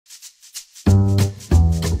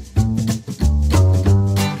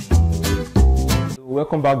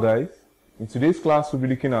welcome back, guys. In today's class, we'll be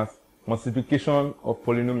looking at multiplication of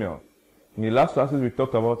polynomials. In the last classes, we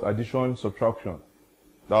talked about addition, subtraction.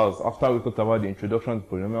 That was after we talked about the introduction to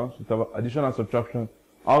polynomials. We talked about addition and subtraction,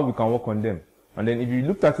 how we can work on them. And then if you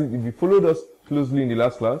looked at it, if you followed us closely in the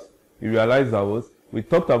last class, you realized that we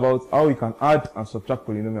talked about how we can add and subtract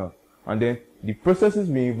polynomials. And then the processes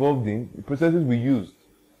we involved in, the processes we used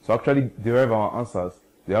to actually derive our answers,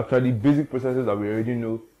 they're actually basic processes that we already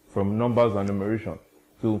know from numbers and numeration.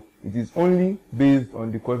 So it is only based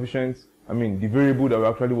on the coefficients, the variable that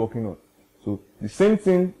we're actually working on. So the same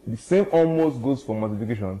thing, the same almost goes for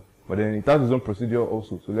multiplication, but then it has its own procedure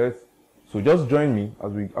also. So just join me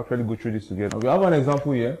as we actually go through this together. We have an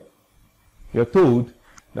example here. You're told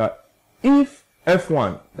that if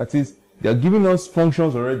f1, that is, they are giving us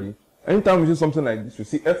functions already. Anytime we see something like this, we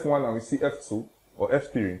see f1 and we see f2 or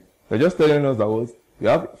f3. They're just telling us that we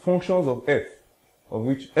have functions of f, of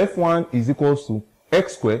which f1 is equals to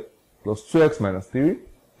x squared plus 2x minus 3.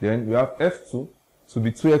 Then we have f2 to be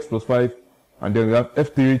 2x plus 5. And then we have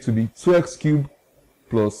f3 to be 2x cubed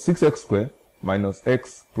plus 6x squared minus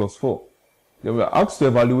x plus 4. Then we are asked to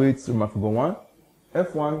evaluate remember figure 1,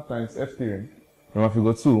 f1 times f3. Remember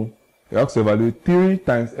figure 2, we are asked to evaluate 3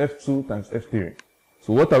 times f2 times f3.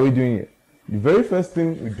 So what are we doing here? The very first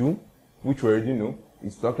thing we do, which we already know,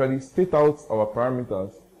 is to actually state out our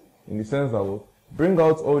parameters in the sense that we'll bring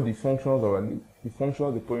out all the functions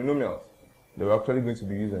the polynomials that we're actually going to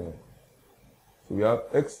be using here. So we have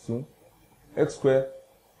x2, x squared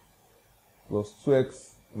plus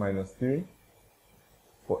 2x minus 3.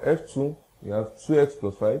 For f2, we have 2x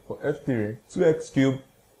plus 5. For f3, 2x cubed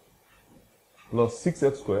plus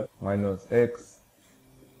 6x squared minus x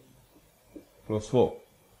plus 4.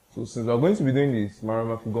 So since we're going to be doing this,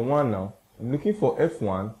 remember figure 1 now, I'm looking for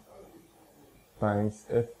f1 times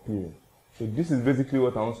f3. So this is basically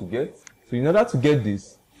what I want to get. So in order to get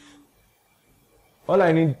this, all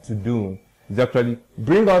I need to do is actually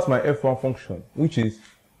bring out my f1 function, which is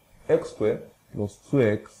x squared plus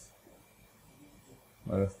 2x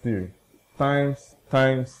minus 3 times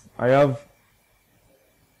I have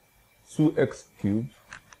 2x cubed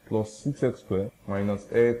plus 6x squared minus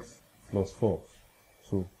x plus 4.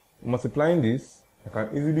 So multiplying this, I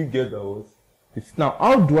can easily get that. Now,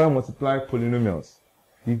 how do I multiply polynomials?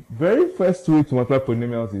 The very first way to multiply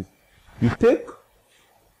polynomials is you take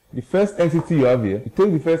the first entity you have here,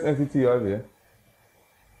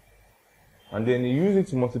 and then you use it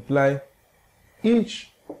to multiply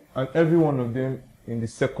each and every one of them in the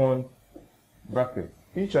second bracket.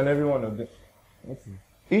 Each and every one of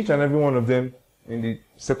them in the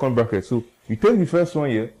second bracket. So you take the first one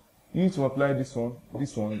here, you need to multiply this one, and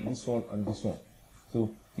this one.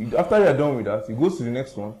 So after you are done with that, you go to the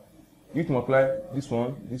next one. You need to multiply this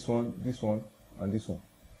one, and this one.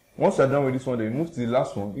 Once you are done with this one, then you move to the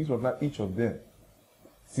last one. You need to multiply each of them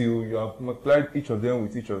till you have multiplied each of them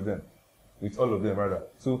with all of them rather.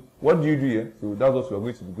 So what do you do here? So that's what we are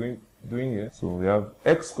going to be doing here. So we have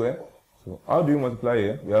x squared. So how do you multiply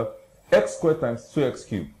here? We have x squared times 2x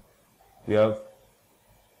cubed. We have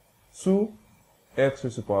 2x raised to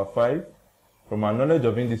the power 5 from our knowledge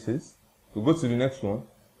of indices. We go to the next one.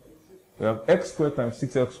 We have x squared times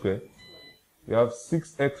 6x squared. We have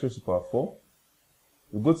 6x raised to the power 4.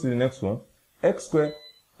 We go to the next one. X squared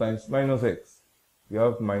times minus x. We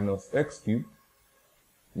have minus x cubed.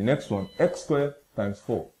 The next one, x squared times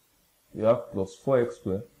 4. We have plus 4x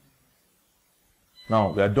squared.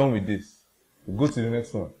 Now, we are done with this. We go to the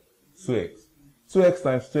next one, 2x. 2x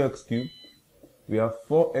times 2x cubed. We have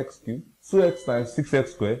 4x cubed. 2x times 6x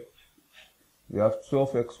squared. We have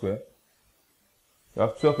 12x squared. We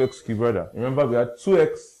have 12x cubed rather. Remember, we had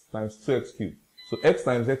 2x times 2x cubed. So x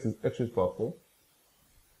times x is x raised to the power 4.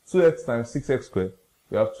 2x times 6x squared.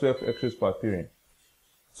 We have 12x raised to the power 3.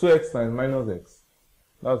 2x times minus x.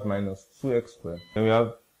 That's minus 2x squared. Then we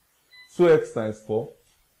have 2x times 4.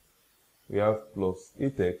 We have plus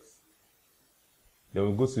 8x. Then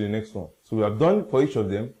we go to the next one. So we have done for each of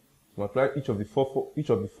them. Multiply each of the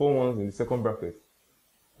four ones in the second bracket.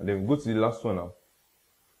 And then we go to the last one now.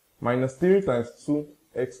 Minus 3 times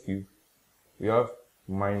 2x cubed. We have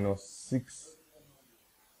minus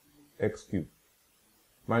 6x cubed.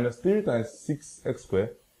 Minus 3 times 6x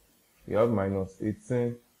squared. We have minus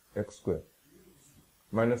 18x squared.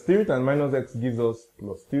 Minus 3 times minus x gives us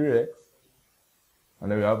plus 3x.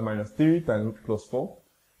 And then we have minus 3 times plus 4,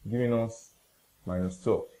 giving us minus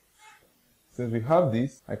 12. Since we have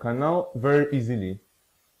this, I can now very easily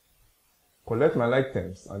collect my like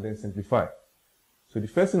terms and then simplify. So the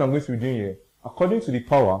first thing I'm going to be doing here, according to the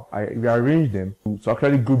power, I rearrange them to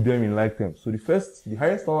actually group them in like terms. So the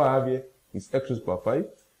highest power I have here is x raised to the power 5.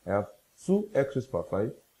 I have 2x raised to the power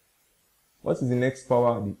 5. What is the next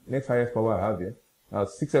power, the next highest power I have here? I have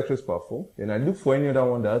 6x raised to the power 4. Then I look for any other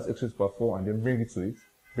one that has x raised to the power 4 and then bring it to it.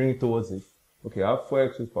 Bring it towards it. Okay, I have 4x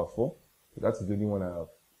raised to the power 4. So that is the only one I have.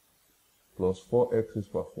 Plus 4x raised to the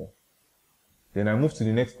power 4. Then I move to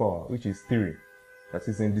the next power, which is 3. That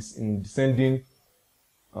is in descending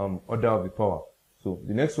order of the power. So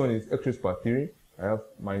the next one is x raised to the power 3. I have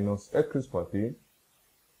minus x raised to the power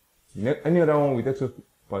 3. Any other one with x raised to the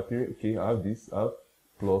power 3, okay, I have this. I have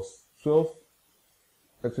plus 12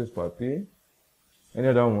 x raised to the power 3. Any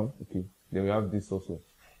other one, okay. Then we have this also.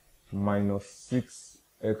 Minus 6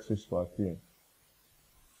 x raised to the power 3.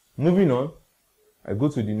 Moving on, I go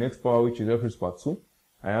to the next power, which is x raised to the power 2.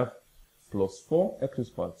 I have plus 4 x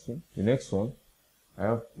raised to the power 2. The next one, I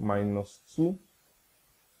have minus 2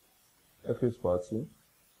 x raised to the power 2.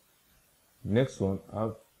 The next one, I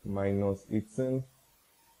have minus 18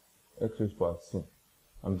 x raised to the power 2.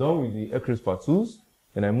 I'm done with the x raised to the power 2s.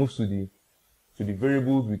 Then I move to the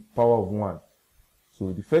variables with power of 1.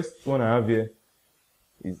 So the first one I have here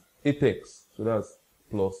is 8x. So that's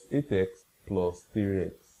plus 8x plus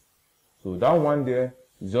 3x. So that one there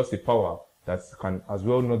is just a power that can as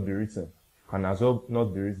well not be written.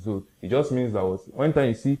 So it just means that one time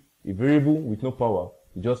you see a variable with no power,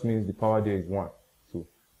 it just means the power there is 1. So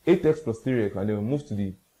 8x plus 3x, and then we move to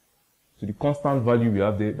the constant value we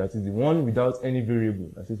have there, that is the one without any variable,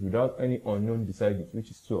 that is without any unknown beside it,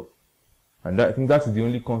 which is 12. And I think that is the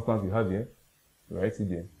only constant we have here. Write it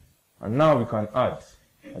there. And now we can add,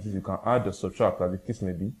 that is, you can add or subtract, as the case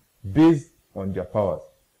may be, based on their powers.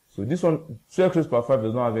 So this one, 2x raised to the power 5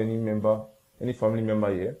 does not have any family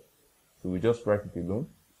member here. So we just write it alone.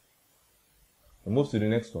 We move to the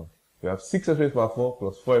next one. We have 6x raised to the power 4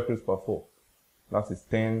 plus 4x raised to the power 4. That is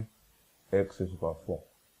 10x raised to the power 4.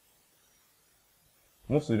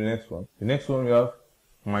 Move to the next one. The next one we have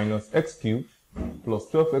minus x cubed plus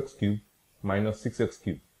 12x cubed minus 6x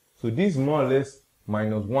cubed. So this is more or less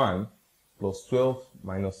minus 1 plus 12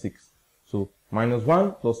 minus 6. So minus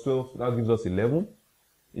 1 plus 12, that gives us 11.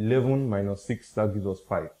 11 minus 6, that gives us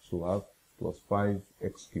 5. So I have plus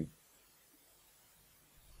 5x cubed.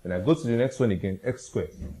 Then I go to the next one again, x squared.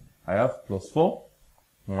 I have plus 4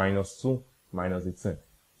 minus 2 minus 18.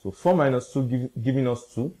 So 4 minus 2 giving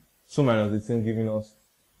us 2. 2 minus 18 giving us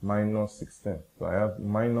minus 16. So I have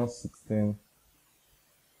minus 16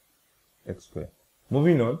 x squared.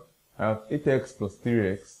 Moving on, I have 8x plus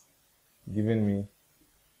 3x giving me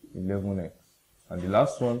 11x. And the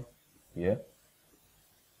last one here,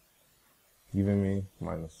 giving me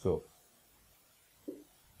minus 12.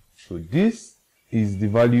 So this is the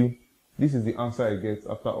value, this is the answer I get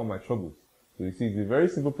after all my troubles. So you see, it's a very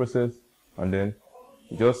simple process, and then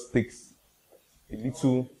it just takes a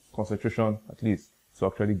little concentration at least to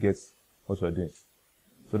actually get what we're doing.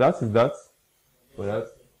 So that is that. For that,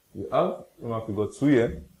 we have Roman figure 2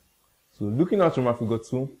 here. So looking at Roman figure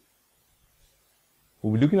 2,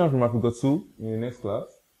 we'll be looking at Roman figure 2 in the next class.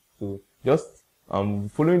 So just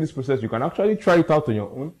following this process, you can actually try it out on your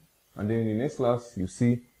own, and then in the next class you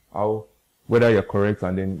see whether you're correct,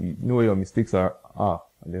 and then you know where your mistakes are,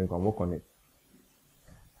 and then you can work on it.